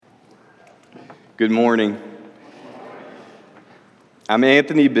Good morning. I'm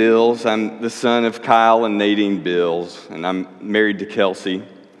Anthony Bills. I'm the son of Kyle and Nadine Bills, and I'm married to Kelsey.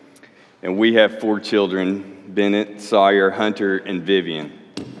 And we have 4 children, Bennett, Sawyer, Hunter, and Vivian.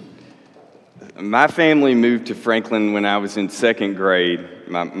 My family moved to Franklin when I was in 2nd grade.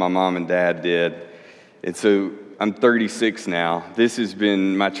 My mom and dad did. And so I'm 36 now. This has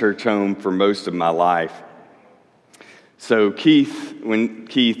been my church home for most of my life. So when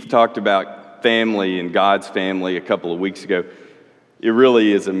Keith talked about family and God's family a couple of weeks ago, it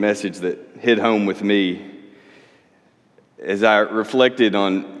really is a message that hit home with me. As I reflected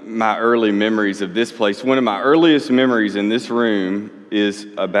on my early memories of this place, one of my earliest memories in this room is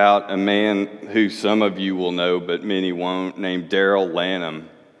about a man who some of you will know, but many won't, named Daryl Lanham.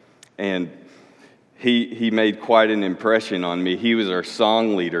 And he made quite an impression on me. He was our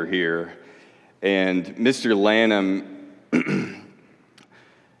song leader here. And Mr. Lanham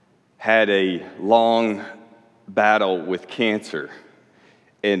had a long battle with cancer.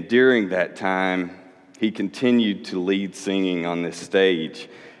 And during that time, he continued to lead singing on this stage.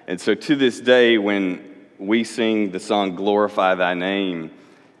 And so to this day, when we sing the song Glorify Thy Name,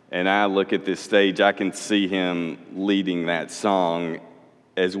 and I look at this stage, I can see him leading that song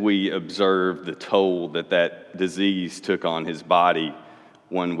as we observe the toll that disease took on his body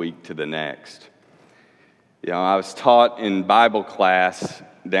one week to the next. You know, I was taught in Bible class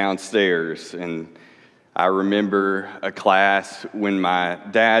downstairs, and I remember a class when my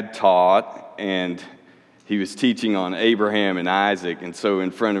dad taught, and he was teaching on Abraham and Isaac, and so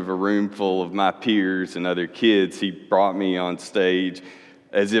in front of a room full of my peers and other kids, he brought me on stage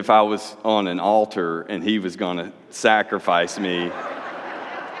as if I was on an altar and he was going to sacrifice me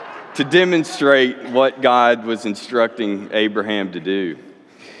to demonstrate what God was instructing Abraham to do.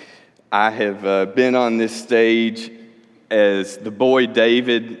 I have been on this stage as the boy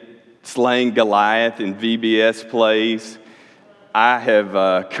David slaying Goliath in VBS plays. I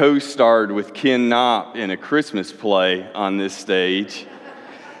have co-starred with Ken Knopp in a Christmas play on this stage.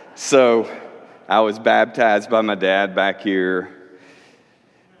 So I was baptized by my dad back here.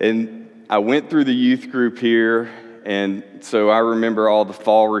 And I went through the youth group here, and so I remember all the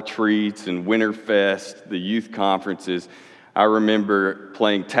fall retreats and Winterfest, the youth conferences. I remember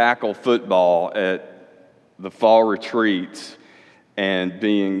playing tackle football at the fall retreats and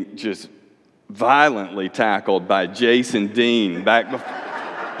being just violently tackled by Jason Dean back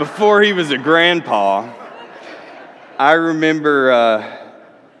before he was a grandpa. I remember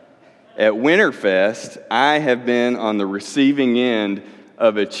at Winterfest, I have been on the receiving end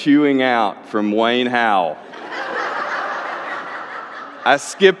of a chewing out from Wayne Howell. I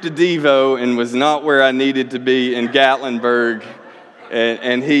skipped a Devo and was not where I needed to be in Gatlinburg,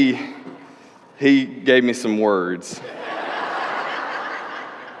 and he gave me some words.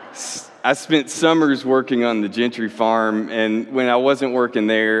 I spent summers working on the Gentry farm, and when I wasn't working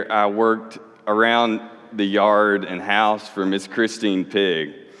there, I worked around the yard and house for Miss Christine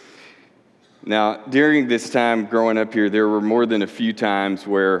Pig. Now, during this time growing up here, there were more than a few times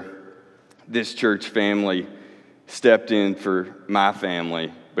where this church family stepped in for my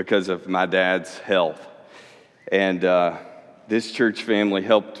family because of my dad's health. And this church family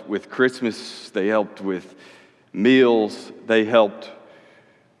helped with Christmas, they helped with meals, they helped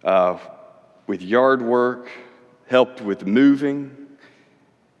with yard work, helped with moving.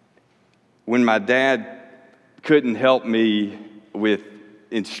 When my dad couldn't help me with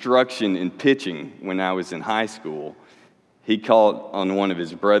instruction in pitching when I was in high school, he called on one of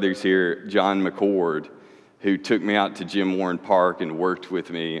his brothers here, John McCord, who took me out to Jim Warren Park and worked with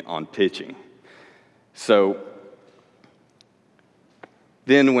me on pitching. So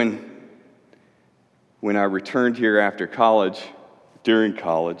then when I returned here after college, during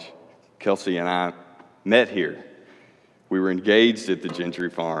college, Kelsey and I met here. We were engaged at the Gentry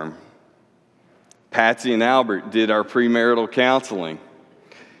farm. Patsy and Albert did our premarital counseling.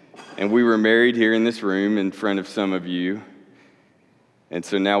 And we were married here in this room in front of some of you. And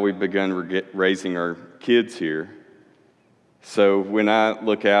so now we've begun raising our kids here. So when I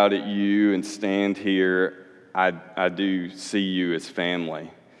look out at you and stand here, I do see you as family.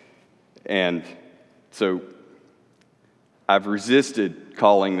 And so I've resisted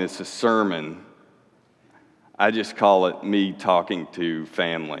calling this a sermon. I just call it me talking to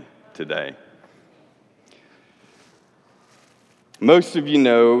family today. Most of you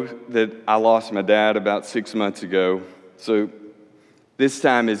know that I lost my dad about 6 months ago. So this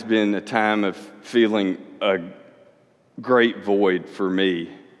time has been a time of feeling a great void for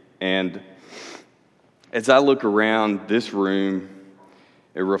me. And as I look around this room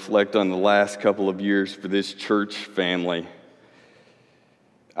and reflect on the last couple of years for this church family,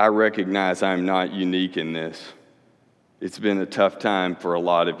 I recognize I'm not unique in this. It's been a tough time for a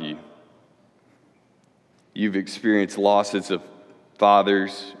lot of you. You've experienced losses of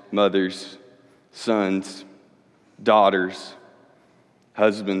fathers, mothers, sons, daughters,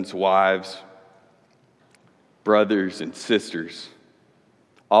 husbands, wives, brothers, and sisters,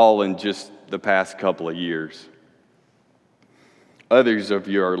 all in just the past couple of years. Others of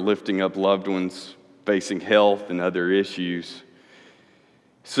you are lifting up loved ones facing health and other issues.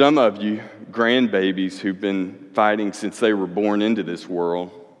 Some of you, grandbabies who've been fighting since they were born into this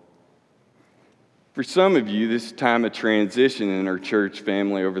world. For some of you, this time of transition in our church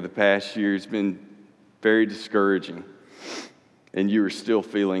family over the past year has been very discouraging, and you are still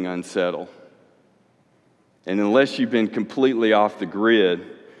feeling unsettled. And unless you've been completely off the grid,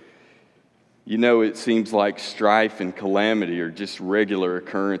 you know it seems like strife and calamity are just regular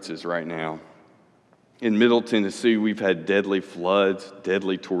occurrences right now. In Middle Tennessee, we've had deadly floods,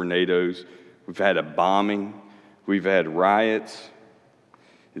 deadly tornadoes. We've had a bombing. We've had riots.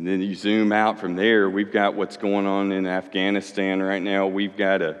 And then you zoom out from there, we've got what's going on in Afghanistan right now. We've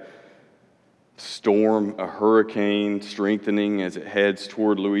got a storm, a hurricane strengthening as it heads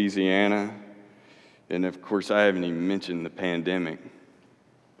toward Louisiana. And of course, I haven't even mentioned the pandemic.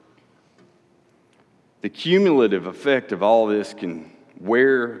 The cumulative effect of all this can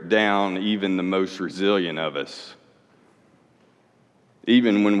wear down even the most resilient of us,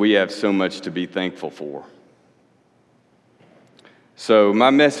 even when we have so much to be thankful for. So my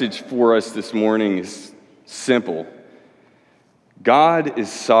message for us this morning is simple. God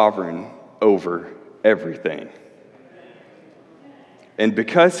is sovereign over everything. And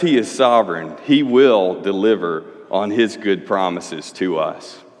because He is sovereign, He will deliver on His good promises to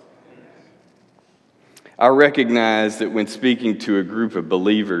us. I recognize that when speaking to a group of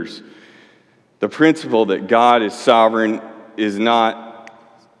believers, the principle that God is sovereign is not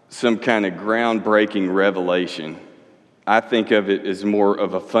some kind of groundbreaking revelation. I think of it as more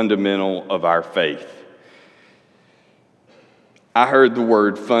of a fundamental of our faith. I heard the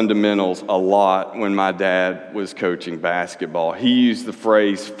word fundamentals a lot when my dad was coaching basketball. He used the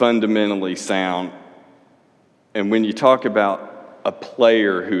phrase fundamentally sound. And when you talk about a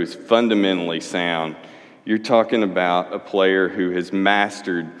player who is fundamentally sound, you're talking about a player who has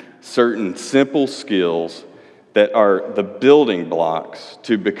mastered certain simple skills that are the building blocks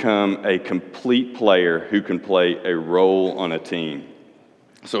to become a complete player who can play a role on a team.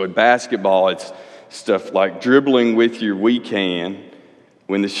 So in basketball, it's stuff like dribbling with your weak hand.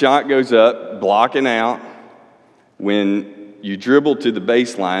 When the shot goes up, blocking out. When you dribble to the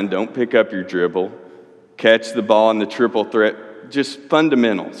baseline, don't pick up your dribble. Catch the ball in the triple threat. Just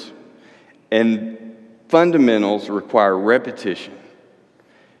fundamentals. And fundamentals require repetition.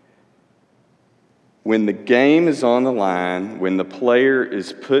 When the game is on the line, when the player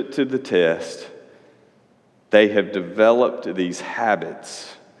is put to the test, they have developed these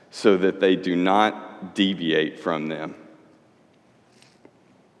habits so that they do not deviate from them.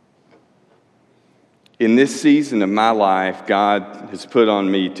 In this season of my life, God has put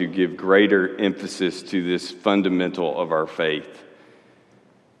on me to give greater emphasis to this fundamental of our faith.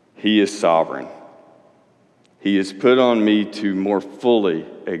 He is sovereign. He has put on me to more fully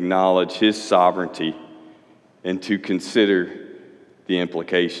acknowledge His sovereignty and to consider the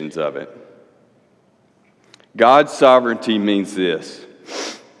implications of it. God's sovereignty means this: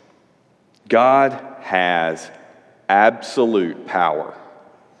 God has absolute power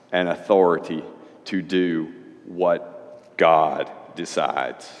and authority to do what God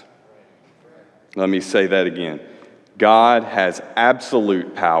decides. Let me say that again. God has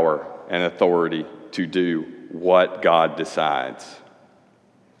absolute power and authority to do what God decides.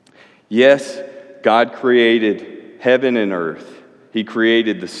 Yes, God created heaven and earth. He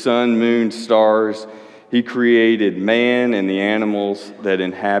created the sun, moon, stars. He created man and the animals that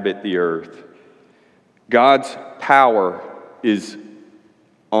inhabit the earth. God's power is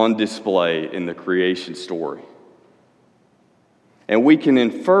on display in the creation story. And we can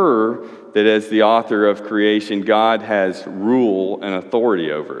infer that as the author of creation, God has rule and authority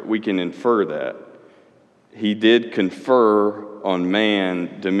over it. We can infer that. He did confer on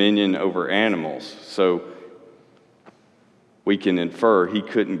man dominion over animals. So we can infer He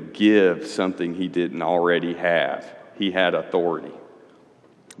couldn't give something He didn't already have. He had authority.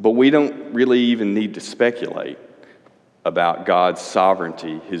 But we don't really even need to speculate about God's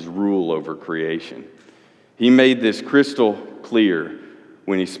sovereignty, His rule over creation. He made this crystal clear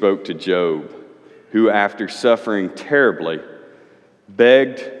when He spoke to Job, who, after suffering terribly,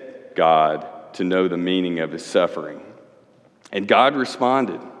 begged God to know the meaning of his suffering. And God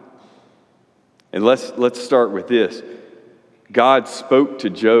responded. And let's start with this. God spoke to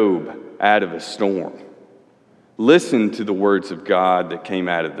Job out of a storm. Listen to the words of God that came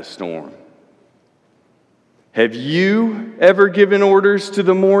out of the storm. Have you ever given orders to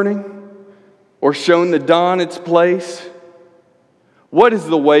the morning or shown the dawn its place? What is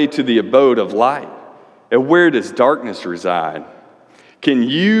the way to the abode of light? And where does darkness reside? Can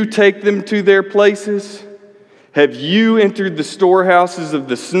you take them to their places? Have you entered the storehouses of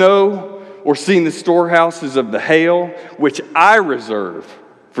the snow or seen the storehouses of the hail, which I reserve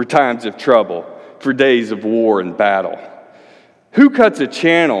for times of trouble, for days of war and battle? Who cuts a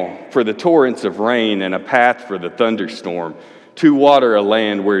channel for the torrents of rain and a path for the thunderstorm, to water a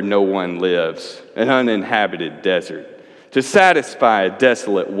land where no one lives, an uninhabited desert, to satisfy a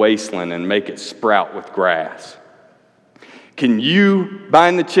desolate wasteland and make it sprout with grass? Can you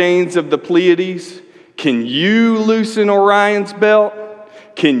bind the chains of the Pleiades? Can you loosen Orion's belt?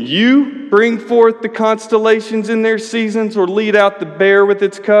 Can you bring forth the constellations in their seasons or lead out the bear with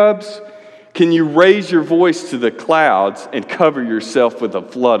its cubs? Can you raise your voice to the clouds and cover yourself with a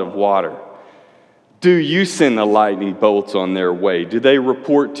flood of water? Do you send the lightning bolts on their way? Do they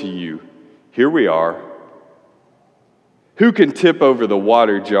report to you, "Here we are"? Who can tip over the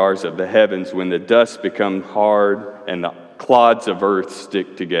water jars of the heavens when the dust becomes hard and the clods of earth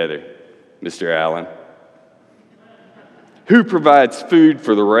stick together? Mr. Allen. Who provides food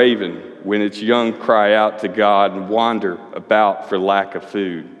for the raven when its young cry out to God and wander about for lack of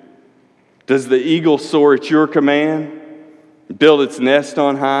food? Does the eagle soar at your command, build its nest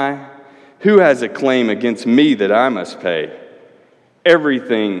on high? Who has a claim against me that I must pay?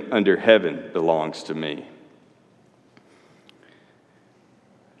 Everything under heaven belongs to me.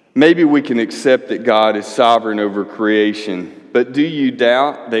 Maybe we can accept that God is sovereign over creation, but do you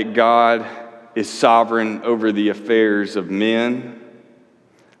doubt that God is sovereign over the affairs of men?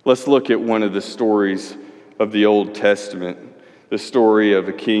 Let's look at one of the stories of the Old Testament, the story of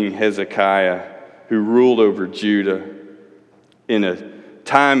a king Hezekiah who ruled over Judah in a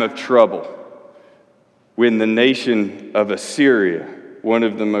time of trouble when the nation of Assyria, one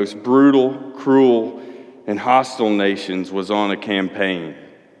of the most brutal, cruel, and hostile nations, was on a campaign.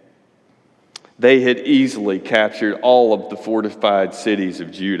 They had easily captured all of the fortified cities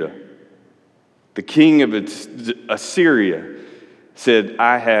of Judah. The king of Assyria said,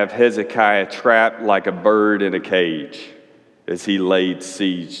 "I have Hezekiah trapped like a bird in a cage," as he laid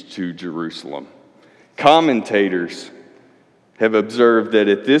siege to Jerusalem. Commentators have observed that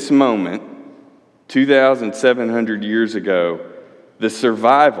at this moment, 2,700 years ago, the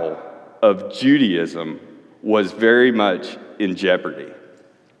survival of Judaism was very much in jeopardy.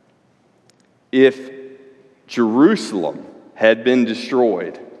 If Jerusalem had been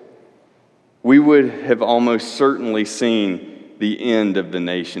destroyed, we would have almost certainly seen the end of the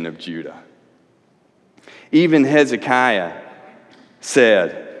nation of Judah. Even Hezekiah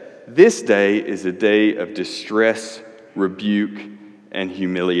said, "This day is a day of distress, rebuke, and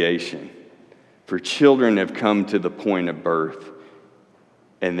humiliation, for children have come to the point of birth,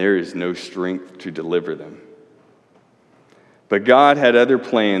 and there is no strength to deliver them." But God had other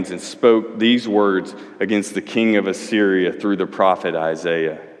plans and spoke these words against the king of Assyria through the prophet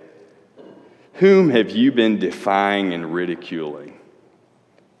Isaiah. "Whom have you been defying and ridiculing?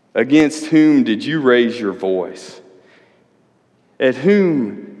 Against whom did you raise your voice? At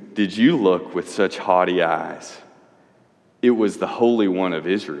whom did you look with such haughty eyes? It was the Holy One of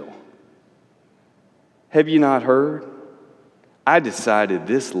Israel. Have you not heard? I decided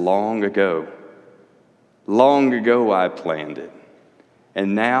this long ago. Long ago I planned it,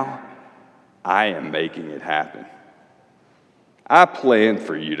 and now I am making it happen. I planned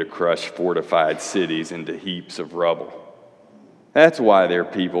for you to crush fortified cities into heaps of rubble. That's why their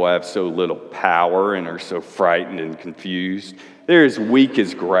people have so little power and are so frightened and confused. They're as weak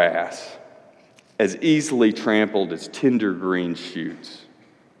as grass, as easily trampled as tender green shoots.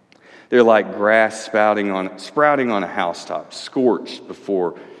 They're like grass sprouting on a housetop, scorched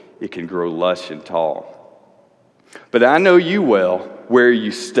before it can grow lush and tall. But I know you well, where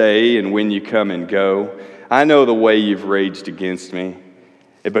you stay and when you come and go. I know the way you've raged against me.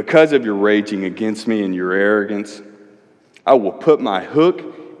 And because of your raging against me and your arrogance, I will put my hook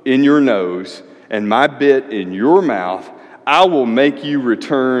in your nose and my bit in your mouth. I will make you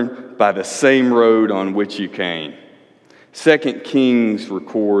return by the same road on which you came." 2 Kings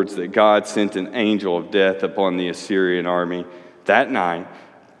records that God sent an angel of death upon the Assyrian army that night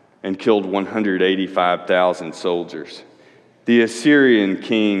and killed 185,000 soldiers. The Assyrian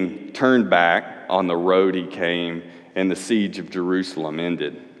king turned back on the road he came, and the siege of Jerusalem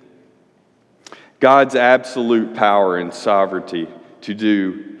ended. God's absolute power and sovereignty to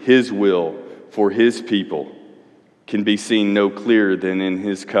do his will for his people can be seen no clearer than in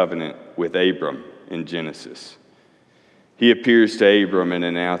his covenant with Abram in Genesis. He appears to Abram and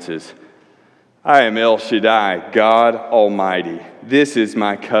announces, "I am El Shaddai, God Almighty. This is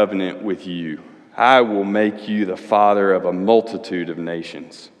my covenant with you. I will make you the father of a multitude of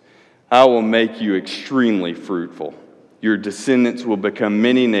nations. I will make you extremely fruitful. Your descendants will become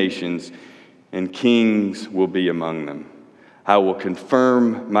many nations, and kings will be among them. I will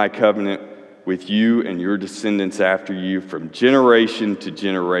confirm my covenant with you and your descendants after you from generation to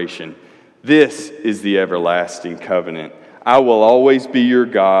generation. This is the everlasting covenant. I will always be your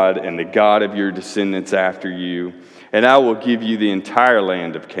God and the God of your descendants after you, and I will give you the entire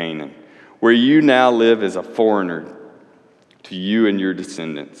land of Canaan, where you now live as a foreigner, to you and your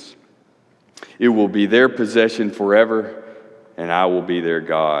descendants. It will be their possession forever, and I will be their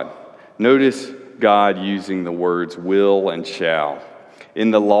God." Notice God using the words will and shall.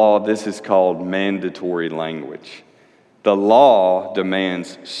 In the law, this is called mandatory language. The law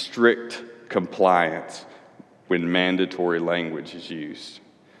demands strict compliance when mandatory language is used.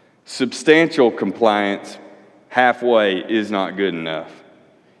 Substantial compliance halfway is not good enough.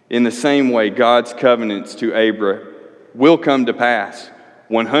 In the same way, God's covenants to Abraham will come to pass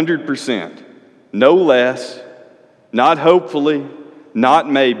 100%, no less, not hopefully,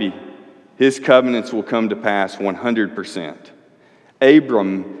 not maybe. His covenants will come to pass 100%.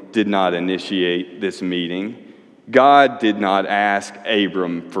 Abram did not initiate this meeting. God did not ask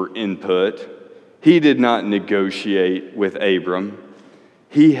Abram for input. He did not negotiate with Abram.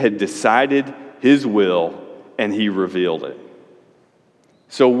 He had decided his will, and he revealed it.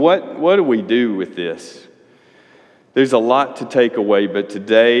 So what do we do with this? There's a lot to take away, but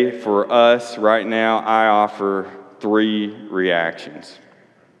today, for us right now, I offer 3 reactions.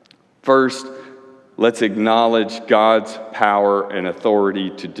 First, let's acknowledge God's power and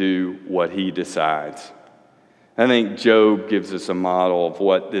authority to do what he decides. I think Job gives us a model of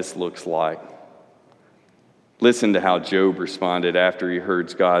what this looks like. Listen to how Job responded after he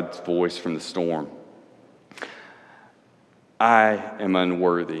heard God's voice from the storm. "I am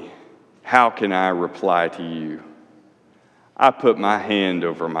unworthy. How can I reply to you? I put my hand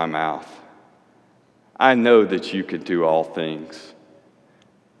over my mouth. I know that you can do all things.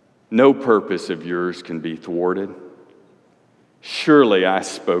 No purpose of yours can be thwarted. Surely I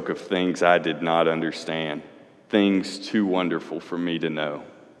spoke of things I did not understand, things too wonderful for me to know."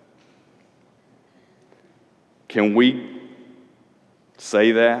 Can we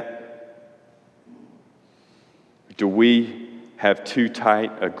say that? Do we have too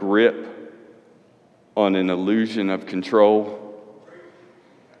tight a grip on an illusion of control?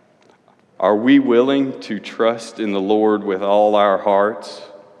 Are we willing to trust in the Lord with all our hearts,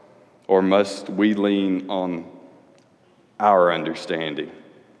 or must we lean on our understanding?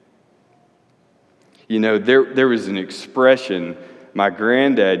 You know, there was an expression my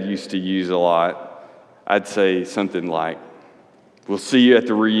granddad used to use a lot. I'd say something like, "We'll see you at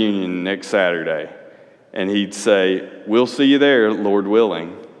the reunion next Saturday." And he'd say, "We'll see you there, Lord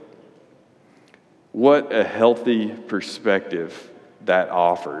willing." What a healthy perspective that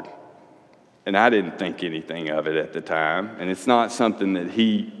offered. And I didn't think anything of it at the time. And it's not something that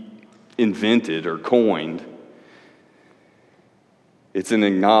he invented or coined. It's an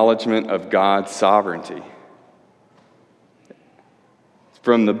acknowledgement of God's sovereignty. It's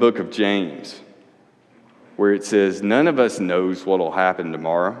from the book of James, where it says, "None of us knows what will happen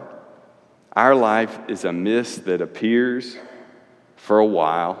tomorrow. Our life is a mist that appears for a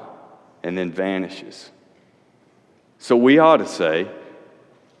while and then vanishes." So we ought to say,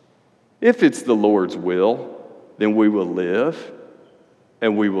 if it's the Lord's will, then we will live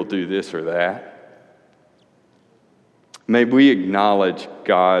and we will do this or that. May we acknowledge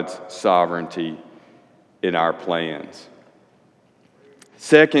God's sovereignty in our plans.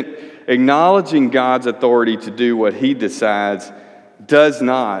 Second, acknowledging God's authority to do what he decides does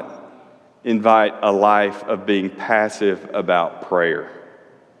not invite a life of being passive about prayer.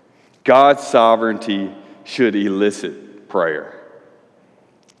 God's sovereignty should elicit prayer.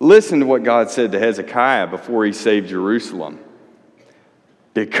 Listen to what God said to Hezekiah before he saved Jerusalem.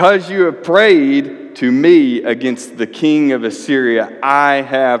 "Because you have prayed to me against the king of Assyria, I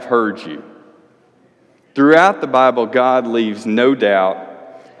have heard you." Throughout the Bible, God leaves no doubt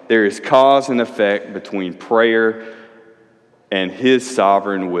there is cause and effect between prayer and his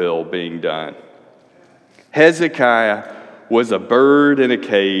sovereign will being done. Hezekiah was a bird in a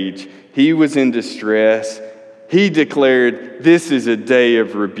cage. He was in distress. He declared, "This is a day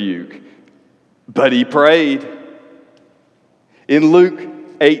of rebuke." But he prayed. In Luke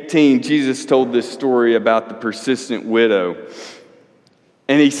 18, Jesus told this story about the persistent widow.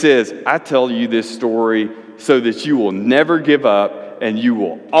 And he says, "I tell you this story so that you will never give up and you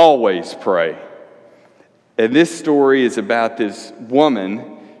will always pray. And this story is about this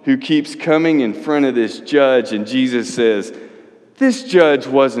woman who keeps coming in front of this judge, and Jesus says, this judge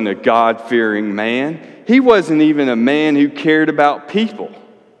wasn't a God-fearing man. He wasn't even a man who cared about people.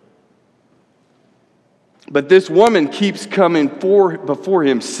 But this woman keeps coming before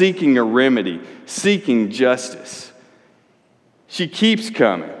him seeking a remedy, seeking justice. She keeps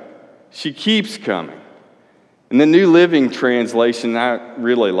coming. She keeps coming. In the New Living Translation, I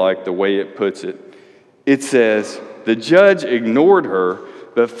really like the way it puts it. It says, the judge ignored her,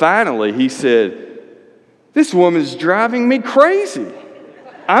 but finally he said, this woman's driving me crazy.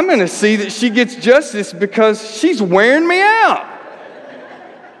 I'm going to see that she gets justice because she's wearing me out.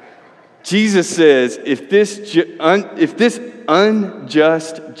 Jesus says, if this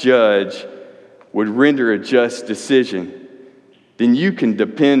unjust judge would render a just decision, then you can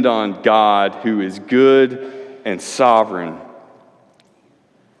depend on God, who is good and sovereign,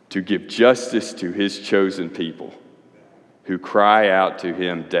 to give justice to his chosen people who cry out to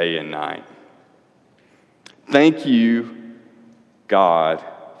him day and night. Thank you, God,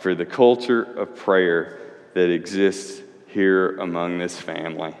 for the culture of prayer that exists here among this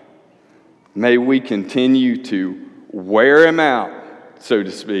family. May we continue to wear him out, so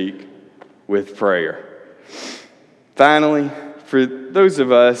to speak, with prayer. Finally, for those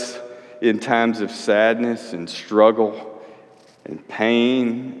of us in times of sadness and struggle and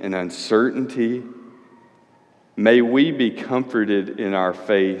pain and uncertainty, may we be comforted in our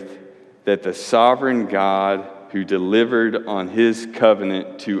faith that the sovereign God who delivered on his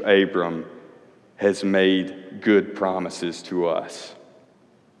covenant to Abram has made good promises to us.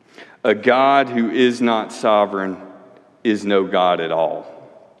 A God who is not sovereign is no God at all.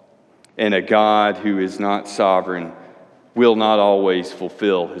 And a God who is not sovereign will not always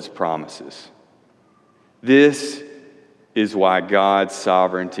fulfill his promises. This is why God's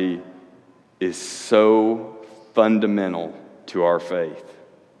sovereignty is so fundamental to our faith.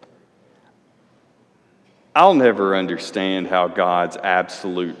 I'll never understand how God's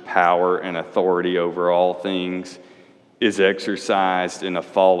absolute power and authority over all things is exercised in a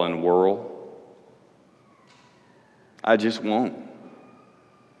fallen world. I just won't.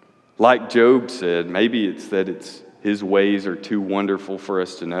 Like Job said, maybe it's that his ways are too wonderful for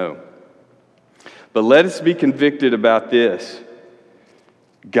us to know. But let us be convicted about this.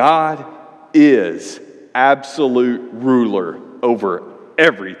 God is absolute ruler over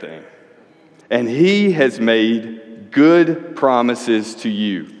everything. And he has made good promises to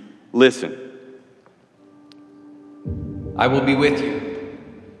you. Listen. I will be with you.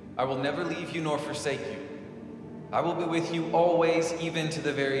 I will never leave you nor forsake you. I will be with you always, even to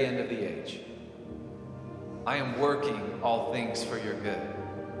the very end of the age. I am working all things for your good.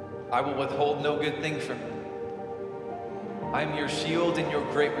 I will withhold no good thing from you. I am your shield and your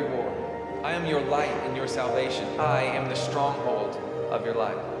great reward. I am your light and your salvation. I am the stronghold of your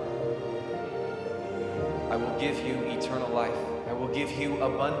life. I will give you eternal life. I will give you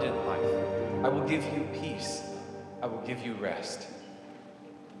abundant life. I will give you peace. I will give you rest.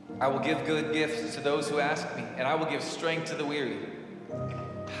 I will give good gifts to those who ask me, and I will give strength to the weary,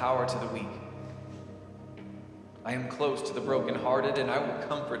 power to the weak. I am close to the brokenhearted, and I will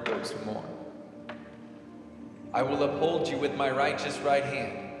comfort those who mourn. I will uphold you with my righteous right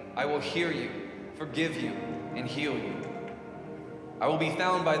hand. I will hear you, forgive you, and heal you. I will be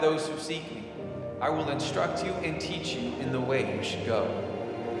found by those who seek me. I will instruct you and teach you in the way you should go.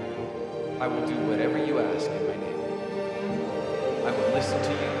 I will do whatever you ask in my name. I will listen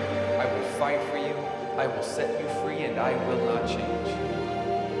to you. I will fight for you. I will set you free, and I will not change.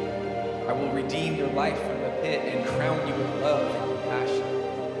 I will redeem your life from the pit and crown you with love and compassion.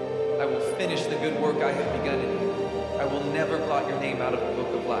 I will finish the good work I have begun in you. I will never blot your name out of the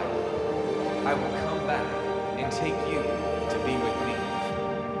book of life. I will come back and take you to be with me.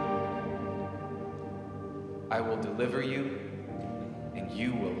 I will deliver you, and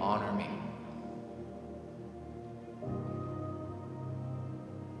you will honor me.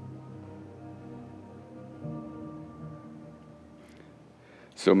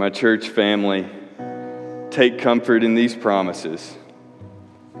 So, my church family, take comfort in these promises.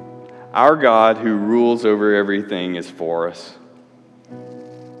 Our God, who rules over everything, is for us.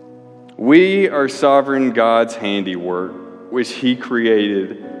 We are sovereign God's handiwork, which he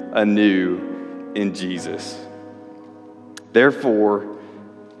created anew in Jesus. Therefore,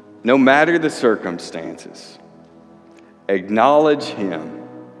 no matter the circumstances, acknowledge him.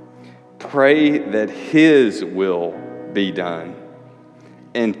 Pray that his will be done.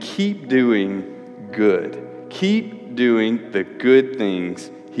 And keep doing good. Keep doing the good things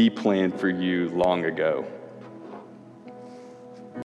he planned for you long ago.